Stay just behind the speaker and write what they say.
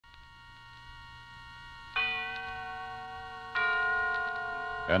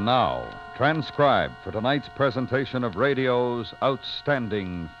And now, transcribed for tonight's presentation of radio's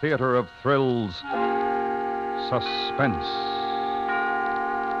outstanding theater of thrills, Suspense.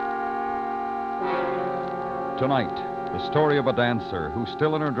 Tonight, the story of a dancer who,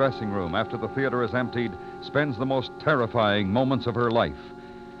 still in her dressing room after the theater is emptied, spends the most terrifying moments of her life.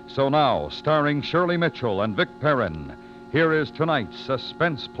 So now, starring Shirley Mitchell and Vic Perrin, here is tonight's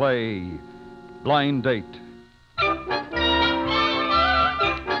suspense play, Blind Date.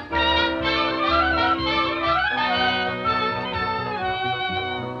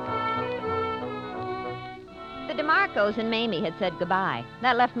 Marcos and Mamie had said goodbye.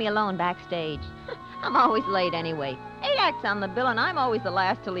 That left me alone backstage. I'm always late anyway. 8 acts on the bill, and I'm always the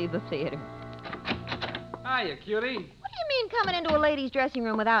last to leave the theater. Hiya, cutie. What do you mean coming into a lady's dressing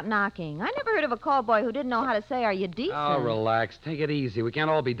room without knocking? I never heard of a call boy who didn't know how to say, "Are you decent?" Oh, relax. Take it easy. We can't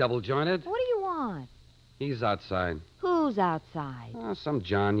all be double-jointed. What do you want? He's outside. Who's outside? Oh, some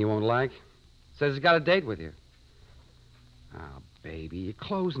John you won't like. Says he's got a date with you. Oh, baby, you're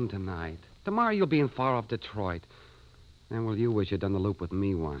closing tonight. Tomorrow you'll be in far-off Detroit. And will you wish you'd done the loop with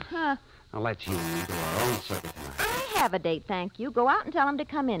me once? Huh. I'll let you do our own circuit tonight. I have a date, thank you. Go out and tell him to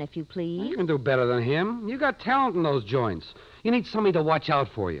come in, if you please. You can do better than him. You got talent in those joints. You need somebody to watch out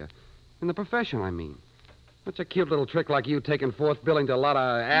for you. In the profession, I mean. What's a cute little trick like you taking fourth billing to a lot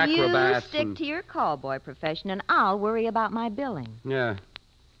of acrobats? You stick to your call boy profession, and I'll worry about my billing. Yeah.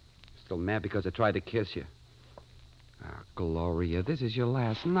 Still mad because I tried to kiss you. Ah, Gloria, this is your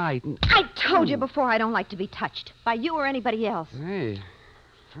last night. I told you before I don't like to be touched by you or anybody else. Hey,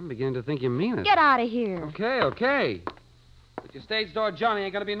 I'm beginning to think you mean it. Get out of here. Okay. But your stage door Johnny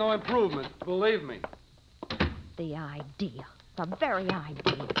ain't gonna be no improvement. Believe me. The idea. The very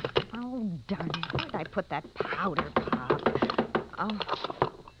idea. Oh, darn it. Where did I put that powder pop? Oh.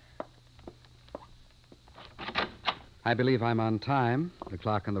 I believe I'm on time. The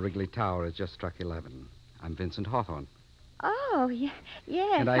clock on the Wrigley Tower has just struck 11. I'm Vincent Hawthorne. Oh, yes.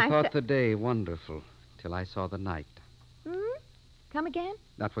 And I thought the day wonderful till I saw the night. Come again?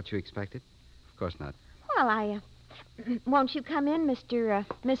 Not what you expected? Of course not. Well, won't you come in, Mr.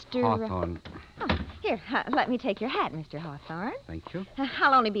 Hawthorne. Here, let me take your hat, Mr. Hawthorne. Thank you.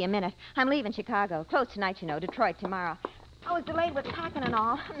 I'll only be a minute. I'm leaving Chicago. Close tonight, you know. Detroit tomorrow. I was delayed with packing and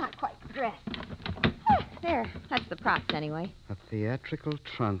all. I'm not quite dressed. There. That's the props, anyway. A theatrical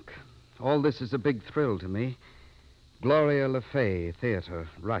trunk. All this is a big thrill to me. Gloria Le Fay, theater,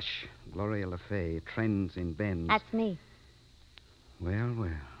 Rush. Gloria Le Fay, trends in Benz. That's me.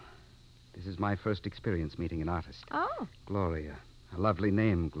 Well. This is my first experience meeting an artist. Oh. Gloria. A lovely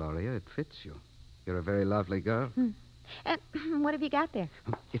name, Gloria. It fits you. You're a very lovely girl. What have you got there?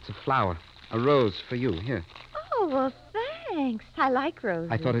 It's a flower. A rose for you. Here. Oh, well, thanks. I like roses.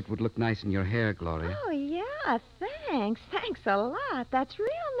 I thought it would look nice in your hair, Gloria. Oh, yeah, thanks. Thanks a lot. That's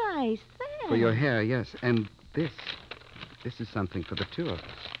real nice. Thanks. For your hair, yes. And this. This is something for the two of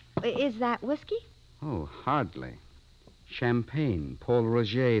us. Is that whiskey? Oh, hardly. Champagne, Paul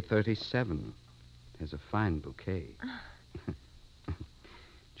Roger, 37. There's a fine bouquet.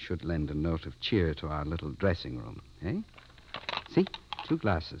 Should lend a note of cheer to our little dressing room, eh? See? 2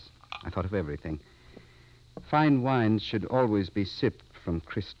 glasses. I thought of everything. Fine wines should always be sipped from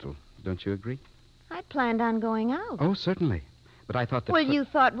crystal. Don't you agree? I planned on going out. Oh, certainly. But I thought that... Well, you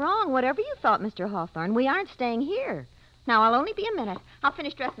thought wrong, whatever you thought, Mr. Hawthorne. We aren't staying here. Now, I'll only be a minute. I'll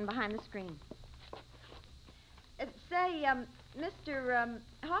finish dressing behind the screen. Mr.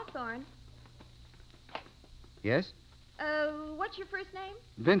 Hawthorne. Yes? What's your first name?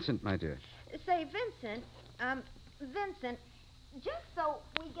 Vincent, my dear. Say, Vincent, just so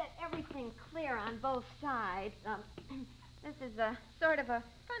we get everything clear on both sides, this is a sort of a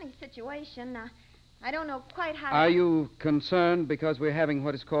funny situation. I don't know quite how... Are you concerned because we're having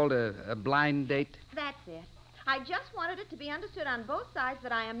what is called a blind date? That's it. I just wanted it to be understood on both sides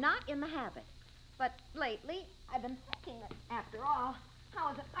that I am not in the habit. But lately, I've been thinking that, after all,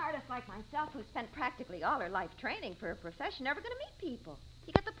 how is an artist like myself, who spent practically all her life training for a profession, ever going to meet people?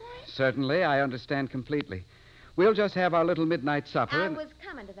 You get the point? Certainly, I understand completely. We'll just have our little midnight supper. I was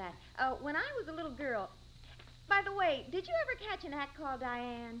coming to that. When I was a little girl... By the way, did you ever catch an act called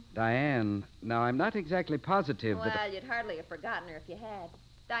Diane? Diane. Now, I'm not exactly positive, Well, but... you'd hardly have forgotten her if you had.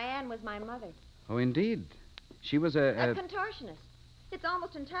 Diane was my mother. Oh, indeed. She was a contortionist. It's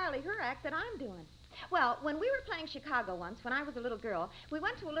almost entirely her act that I'm doing. Well, when we were playing Chicago once, when I was a little girl, we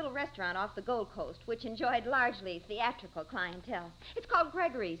went to a little restaurant off the Gold Coast, which enjoyed largely theatrical clientele. It's called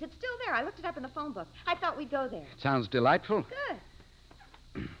Gregory's. It's still there. I looked it up in the phone book. I thought we'd go there. Sounds delightful.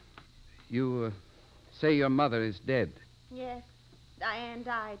 Good. You say your mother is dead. Yes. Diane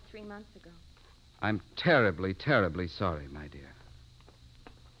died 3 months ago. I'm terribly, terribly sorry, my dear.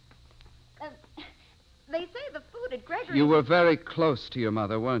 They say the food at Gregory's... You were very close to your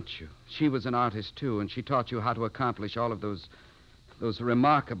mother, weren't you? She was an artist, too, and she taught you how to accomplish all of those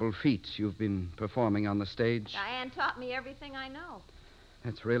remarkable feats you've been performing on the stage. Diane taught me everything I know.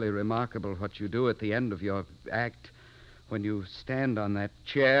 That's really remarkable what you do at the end of your act when you stand on that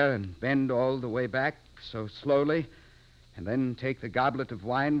chair and bend all the way back so slowly and then take the goblet of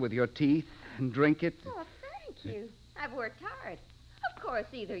wine with your teeth and drink it. Oh, thank you. I've worked hard. Of course,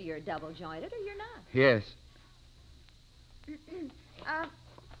 either you're double-jointed or you're not. Yes.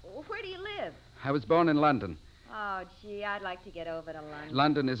 Where do you live? I was born in London. Oh, gee, I'd like to get over to London.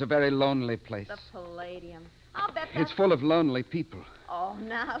 London is a very lonely place. The Palladium. I'll bet that's... It's full of lonely people. Oh,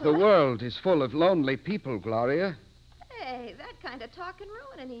 now... The world is full of lonely people, Gloria. Hey, that kind of talk can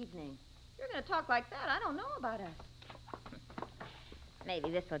ruin an evening. If you're going to talk like that, I don't know about us. Maybe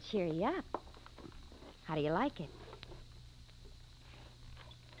this will cheer you up. How do you like it?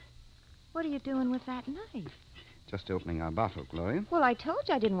 What are you doing with that knife? Just opening our bottle, Gloria. Well, I told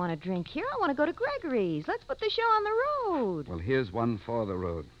you I didn't want to drink here. I want to go to Gregory's. Let's put the show on the road. Well, here's one for the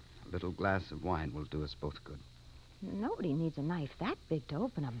road. A little glass of wine will do us both good. Nobody needs a knife that big to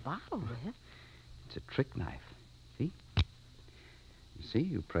open a bottle with. It's a trick knife. See? You see,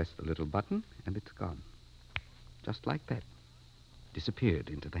 you press the little button, and it's gone. Just like that. Disappeared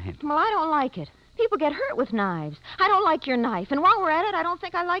into the handle. Well, I don't like it. People get hurt with knives. I don't like your knife. And while we're at it, I don't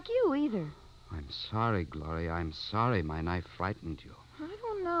think I like you either. I'm sorry, Gloria. I'm sorry my knife frightened you. I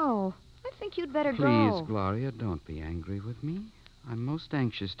don't know. I think you'd better go. Please, Gloria, don't be angry with me. I'm most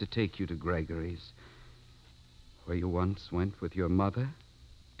anxious to take you to Gregory's, where you once went with your mother,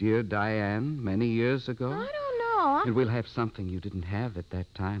 dear Diane, many years ago. I don't know. And we'll have something you didn't have at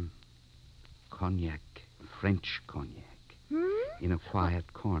that time. Cognac, French cognac, in a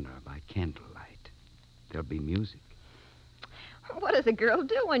quiet corner by candlelight. There'll be music. What does a girl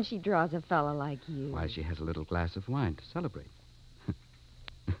do when she draws a fella like you? Why, she has a little glass of wine to celebrate.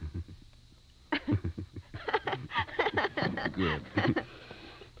 Good.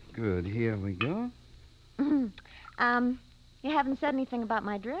 Good. Here we go. You haven't said anything about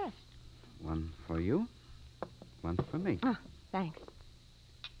my dress. One for you, one for me. Oh, thanks.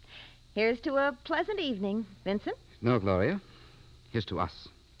 Here's to a pleasant evening, Vincent. No, Gloria. Here's to us.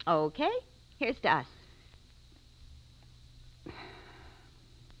 Okay. Here's to us.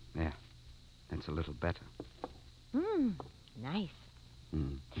 There. That's a little better. Nice.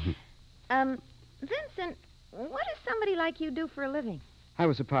 Mm. Vincent, what does somebody like you do for a living? I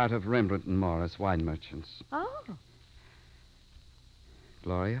was a part of Rembrandt and Morris wine merchants. Oh.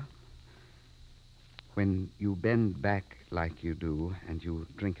 Gloria, when you bend back like you do and you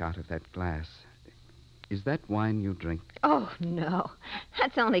drink out of that glass, is that wine you drink? Oh, no.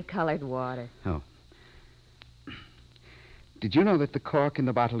 That's only colored water. Oh. Did you know that the cork in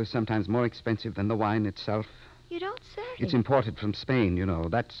the bottle is sometimes more expensive than the wine itself? You don't say. It's imported from Spain, you know.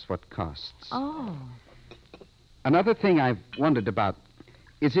 That's what costs. Oh. Another thing I've wondered about,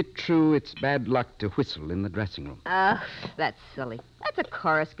 is it true it's bad luck to whistle in the dressing room? That's silly. That's a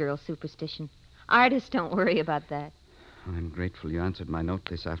chorus girl superstition. Artists don't worry about that. I'm grateful you answered my note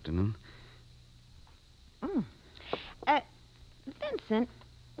this afternoon. Vincent,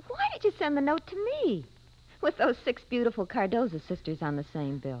 why did you send the note to me? With those 6 beautiful Cardoza sisters on the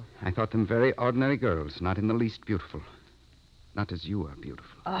same bill. I thought them very ordinary girls, not in the least beautiful. Not as you are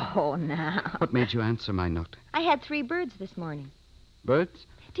beautiful. Oh, now. What made you answer my note? I had 3 birds this morning. Birds?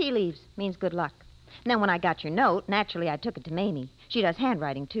 Tea leaves means good luck. And then when I got your note, naturally I took it to Mamie. She does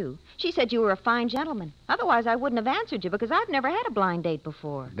handwriting, too. She said you were a fine gentleman. Otherwise, I wouldn't have answered you because I've never had a blind date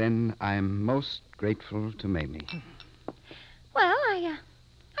before. Then I'm most grateful to Mamie. Well,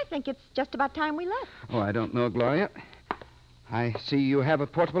 I think it's just about time we left. Oh, I don't know, Gloria. I see you have a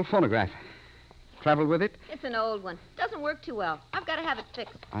portable phonograph. Travel with it? It's an old one. Doesn't work too well. I've got to have it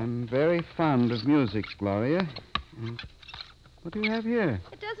fixed. I'm very fond of music, Gloria. What do you have here?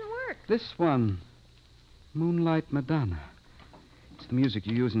 It doesn't work. This one. Moonlight Madonna. It's the music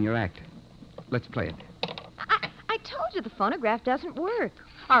you use in your act. Let's play it. I told you the phonograph doesn't work.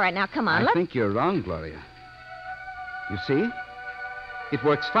 All right, now, come on. I think you're wrong, Gloria. You see? It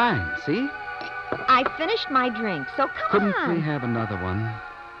works fine, see? I finished my drink, so come on. Couldn't we have another one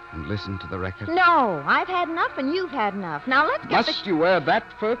and listen to the record? No, I've had enough and you've had enough. Now, let's get Must you wear that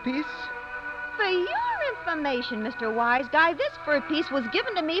fur piece? For your information, Mr. Wise Guy, this fur piece was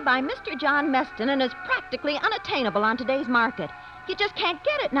given to me by Mr. John Meston and is practically unattainable on today's market. You just can't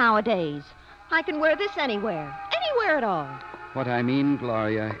get it nowadays. I can wear this anywhere at all. What I mean,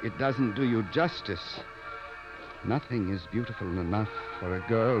 Gloria, it doesn't do you justice. Nothing is beautiful enough for a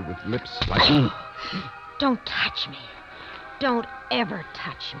girl with lips like... Don't touch me. Don't ever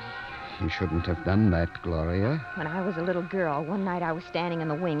touch me. You shouldn't have done that, Gloria. When I was a little girl, one night I was standing in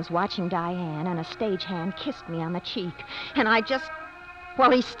the wings watching Diane, and a stagehand kissed me on the cheek. And I just...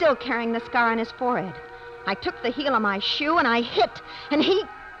 Well, he's still carrying the scar on his forehead. I took the heel of my shoe and I hit, and he...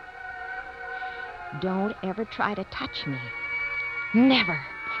 Don't ever try to touch me. Never.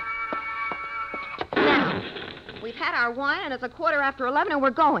 Now, we've had our wine, and it's 11:15, and we're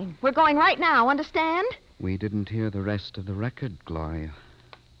going. We're going right now, understand? We didn't hear the rest of the record, Gloria.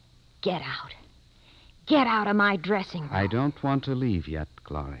 Get out. Get out of my dressing room. I don't want to leave yet,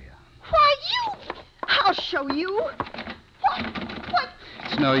 Gloria. Why, you... I'll show you. What?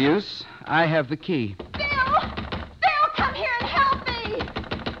 It's no use. I have the key. Bill, come here and help me.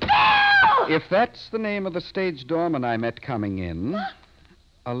 Bill! If that's the name of the stage doorman I met coming in,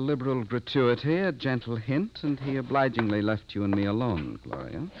 a liberal gratuity, a gentle hint, and he obligingly left you and me alone,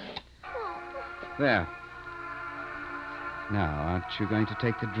 Gloria. There. Now, aren't you going to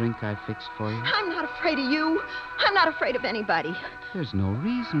take the drink I fixed for you? I'm not afraid of you. I'm not afraid of anybody. There's no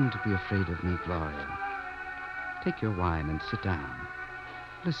reason to be afraid of me, Gloria. Take your wine and sit down.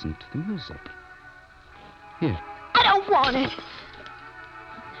 Listen to the music. Here. I don't want it.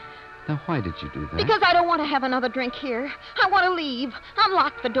 Now, why did you do that? Because I don't want to have another drink here. I want to leave.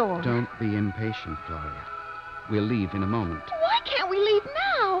 Unlock the door. Don't be impatient, Gloria. We'll leave in a moment. Why can't we leave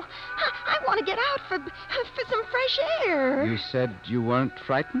now? I want to get out for some fresh air. You said you weren't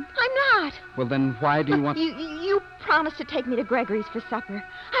frightened? I'm not. Well, then why do you want... You promised to take me to Gregory's for supper.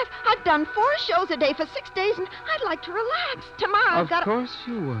 I've done 4 shows a day for 6 days, and I'd like to relax. Tomorrow I've got... Of course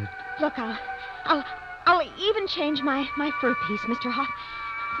you would. Look, I'll even change my fur piece, Mr.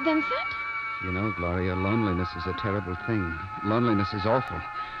 Vincent? You know, Gloria, loneliness is a terrible thing. Loneliness is awful.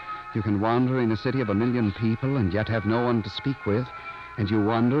 You can wander in a city of 1 million people and yet have no one to speak with. And you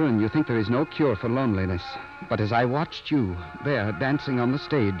wander and you think there is no cure for loneliness. But as I watched you there dancing on the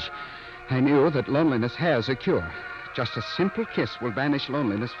stage, I knew that loneliness has a cure. Just a simple kiss will banish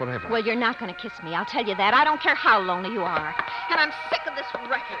loneliness forever. Well, you're not going to kiss me. I'll tell you that. I don't care how lonely you are. And I'm sick of this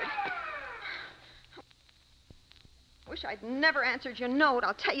record. Wish I'd never answered your note,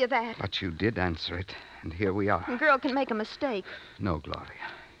 I'll tell you that. But you did answer it, and here we are. A girl can make a mistake. No, Gloria.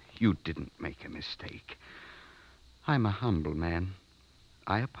 You didn't make a mistake. I'm a humble man.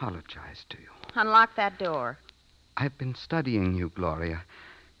 I apologize to you. Unlock that door. I've been studying you, Gloria,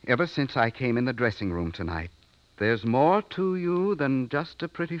 ever since I came in the dressing room tonight. There's more to you than just a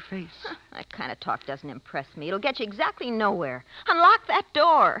pretty face. That kind of talk doesn't impress me. It'll get you exactly nowhere. Unlock that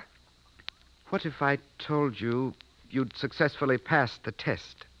door. What if I told you you'd successfully passed the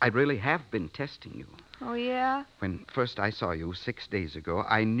test? I really have been testing you. Oh, yeah? When first I saw you 6 days ago,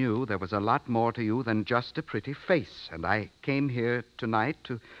 I knew there was a lot more to you than just a pretty face. And I came here tonight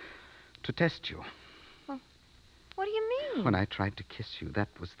to test you. Well, what do you mean? When I tried to kiss you, that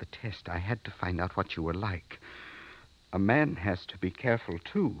was the test. I had to find out what you were like. A man has to be careful,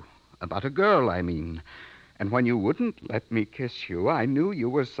 too. About a girl, I mean. And when you wouldn't let me kiss you, I knew you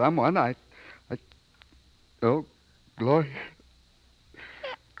were someone Oh, Gloria.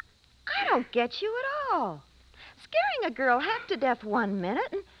 I don't get you at all. Scaring a girl half to death 1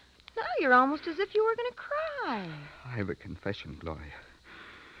 minute, and now you're almost as if you were going to cry. I have a confession, Gloria.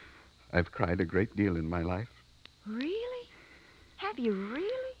 I've cried a great deal in my life. Really? Have you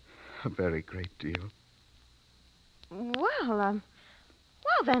really? A very great deal. Well,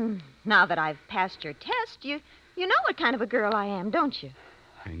 then, now that I've passed your test, you know what kind of a girl I am, don't you?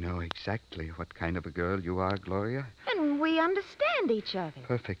 I know exactly what kind of a girl you are, Gloria. And we understand each other.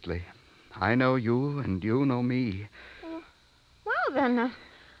 Perfectly. I know you, and you know me. Well, then,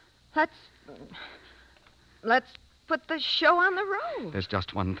 let's put the show on the road. There's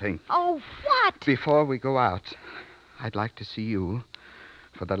just one thing. Oh, what? Before we go out, I'd like to see you,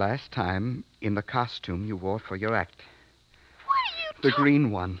 for the last time, in the costume you wore for your act. What are you The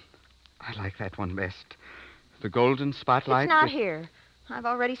green one. I like that one best. The golden spotlight. It's not here. I've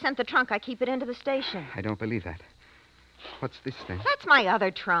already sent the trunk. I keep it into the station. I don't believe that. What's this, then? That's my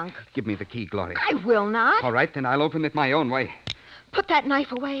other trunk. Give me the key, Gloria. I will not. All right, then I'll open it my own way. Put that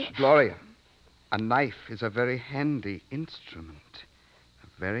knife away. Gloria, a knife is a very handy instrument. A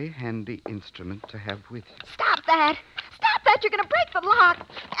very handy instrument to have with you. Stop that. Stop that. You're going to break the lock.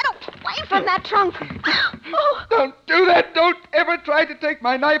 Get away from that trunk. Oh. Don't do that. Don't ever try to take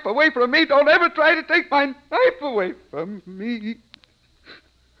my knife away from me. Don't ever try to take my knife away from me.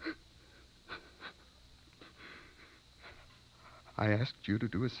 I asked you to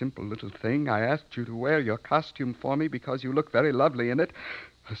do a simple little thing. I asked you to wear your costume for me because you look very lovely in it.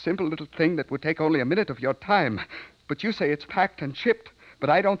 A simple little thing that would take only a minute of your time. But you say it's packed and shipped.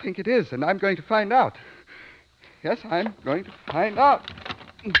 But I don't think it is, and I'm going to find out. Yes, I'm going to find out.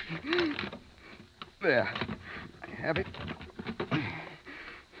 There. I have it.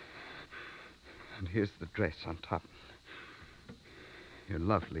 And here's the dress on top. Your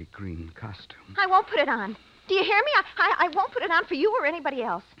lovely green costume. I won't put it on. Do you hear me? I won't put it on for you or anybody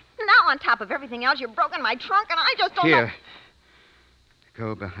else. Now, on top of everything else, you've broken my trunk, and I just don't know... Here.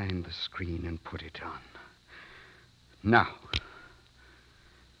 Go behind the screen and put it on. Now.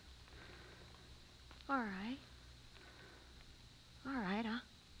 All right. All right,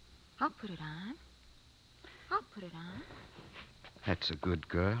 I'll put it on. I'll put it on. That's a good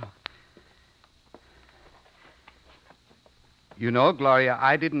girl. You know, Gloria,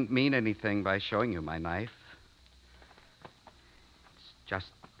 I didn't mean anything by showing you my knife. It's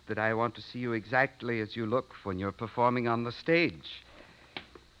just that I want to see you exactly as you look when you're performing on the stage.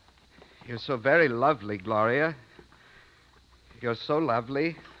 You're so very lovely, Gloria. You're so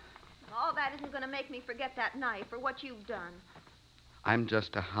lovely. All that isn't going to make me forget that knife or what you've done. I'm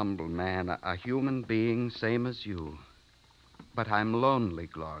just a humble man, a human being, same as you. But I'm lonely,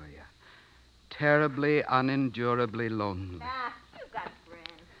 Gloria. Terribly, unendurably lonely. Ah, you've got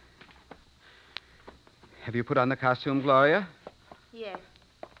friends. Have you put on the costume, Gloria? Yes.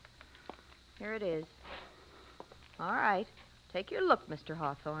 Here it is. All right. Take your look, Mr.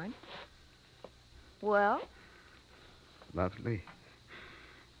 Hawthorne. Well? Lovely.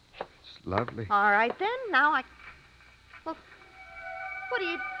 It's lovely. All right, then. Now Well, what are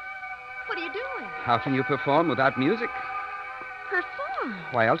you doing? How can you perform without music? Perform?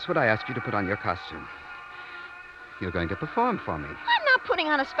 Why else would I ask you to put on your costume? You're going to perform for me. I'm not putting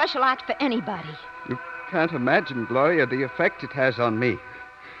on a special act for anybody. You can't imagine, Gloria, the effect it has on me.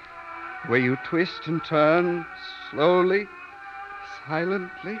 Where you twist and turn slowly,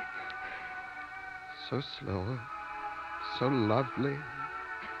 silently. So slow, so lovely,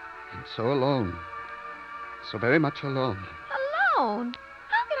 and so alone. So very much alone. Alone?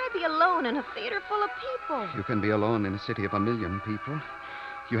 How can I be alone in a theater full of people? You can be alone in a city of 1 million people.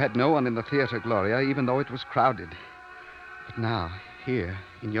 You had no one in the theater, Gloria, even though it was crowded. But now, here,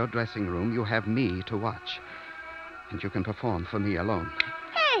 in your dressing room, you have me to watch. And you can perform for me alone.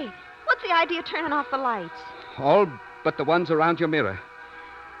 Hey, what's the idea of turning off the lights? All but the ones around your mirror.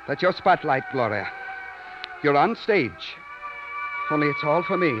 That's your spotlight, Gloria. You're on stage. Only it's all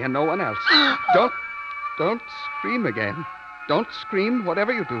for me and no one else. Don't scream again. Don't scream,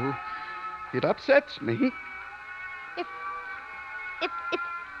 whatever you do. It upsets me.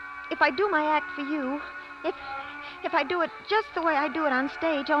 If I do my act for you, if I do it just the way I do it on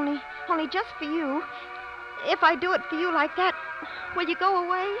stage, only just for you, if I do it for you like that, will you go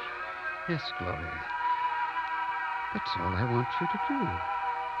away? Yes, Gloria. That's all I want you to do.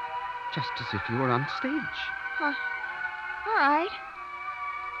 Just as if you were on stage. All right.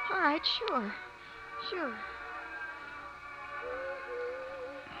 All right, sure. Sure.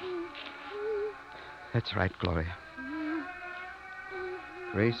 That's right, Gloria.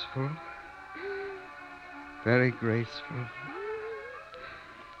 Graceful. Very graceful.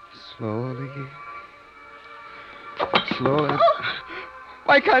 Slowly. Slowly.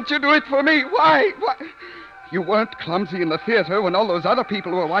 Why can't you do it for me? Why? You weren't clumsy in the theater when all those other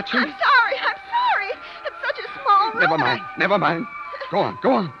people were watching. I'm sorry. It's such a small room. Never mind. Go on.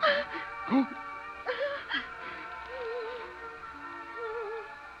 Go.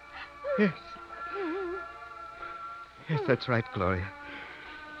 Yes. Yes, that's right, Gloria.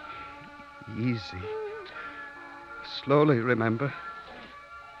 Easy. Slowly, remember.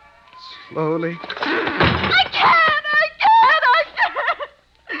 Slowly. I can't.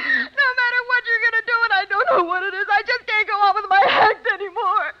 No matter what you're going to do, and I don't know what it is, I just can't go on with my act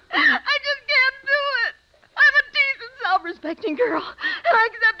anymore. I just can't do it. I'm a decent, self-respecting girl, and I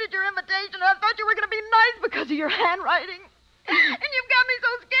accepted your invitation, and I thought you were going to be nice because of your handwriting. And you've got me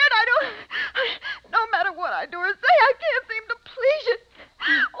so scared no matter what I do or say, I can't seem to please you.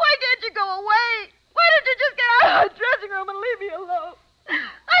 Why can't you go away? Why don't you just get out of the dressing room and leave me alone?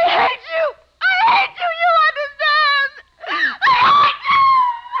 I hate you. You understand? I hate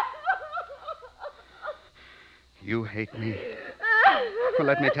you. You hate me. Well,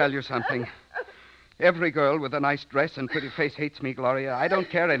 let me tell you something. Every girl with a nice dress and pretty face hates me, Gloria. I don't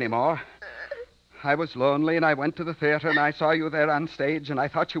care anymore. I was lonely, and I went to the theater, and I saw you there on stage, and I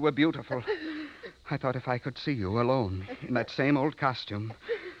thought you were beautiful. I thought if I could see you alone in that same old costume,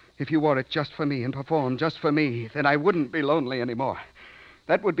 if you wore it just for me and performed just for me, then I wouldn't be lonely anymore.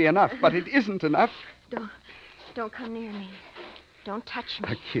 That would be enough, but it isn't enough. Don't come near me. Don't touch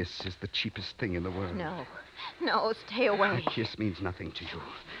me. A kiss is the cheapest thing in the world. No, stay away. A kiss means nothing to you.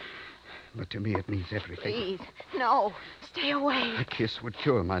 But to me, it means everything. Please, no, stay away. A kiss would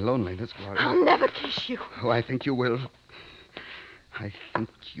cure my loneliness, Gloria. I'll never kiss you. Oh, I think you will. I think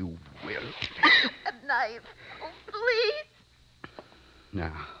you will. A knife. Oh, please.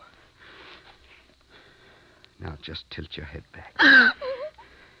 Now, just tilt your head back.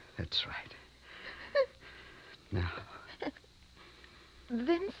 That's right. Now.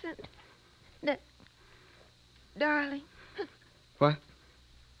 Vincent. Darling. What?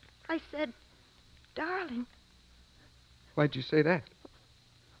 I said, darling. Why'd you say that?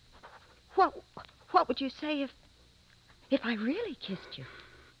 What would you say if I really kissed you?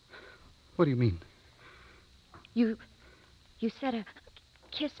 What do you mean? You said a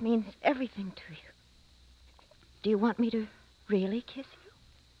kiss means everything to you. Do you want me to really kiss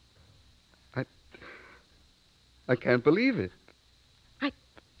you? I can't believe it.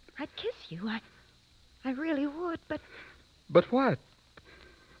 I'd kiss you. I really would, but... But what?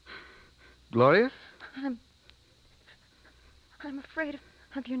 Gloria? I'm afraid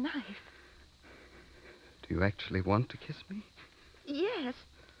of your knife. Do you actually want to kiss me? Yes.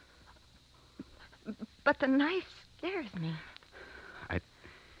 But the knife scares me. I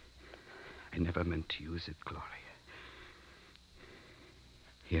never meant to use it, Gloria.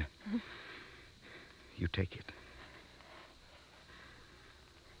 Here. You take it.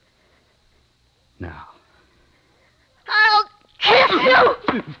 Now. I'll kiss you!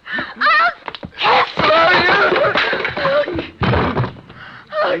 I'll kiss you!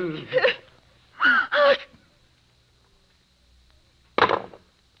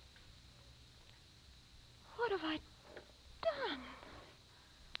 What have I done?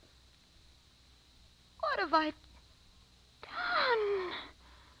 What have I done?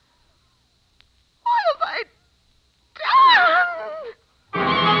 What have I done?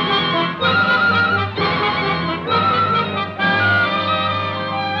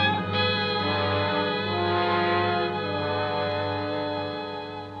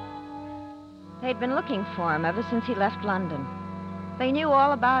 They'd been looking for him ever since he left London. They knew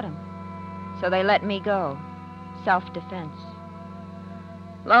all about him, so they let me go. Self-defense.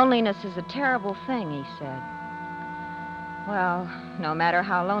 Loneliness is a terrible thing, he said. Well, no matter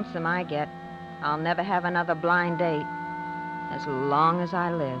how lonesome I get, I'll never have another blind date as long as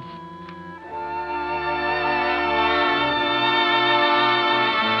I live.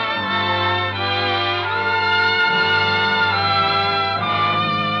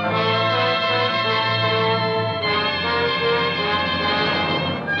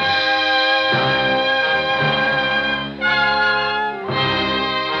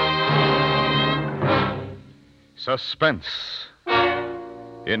 Suspense,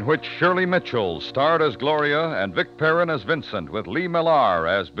 in which Shirley Mitchell starred as Gloria and Vic Perrin as Vincent, with Lee Millar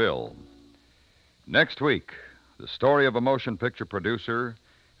as Bill. Next week, the story of a motion picture producer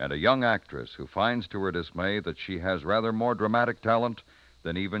and a young actress who finds to her dismay that she has rather more dramatic talent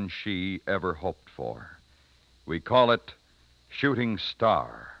than even she ever hoped for. We call it Shooting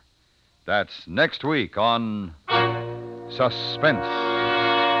Star. That's next week on Suspense.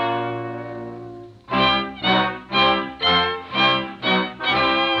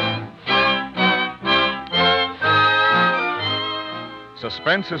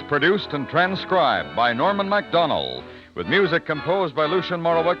 Suspense is produced and transcribed by Norman MacDonald, with music composed by Lucien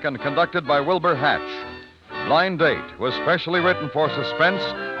Morawick and conducted by Wilbur Hatch. Blind Date was specially written for Suspense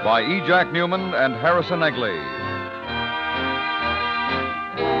by E. Jack Newman and Harrison Egley.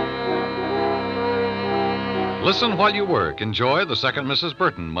 Listen while you work. Enjoy The Second Mrs.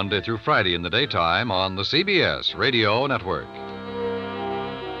 Burton, Monday through Friday in the daytime on the CBS Radio Network.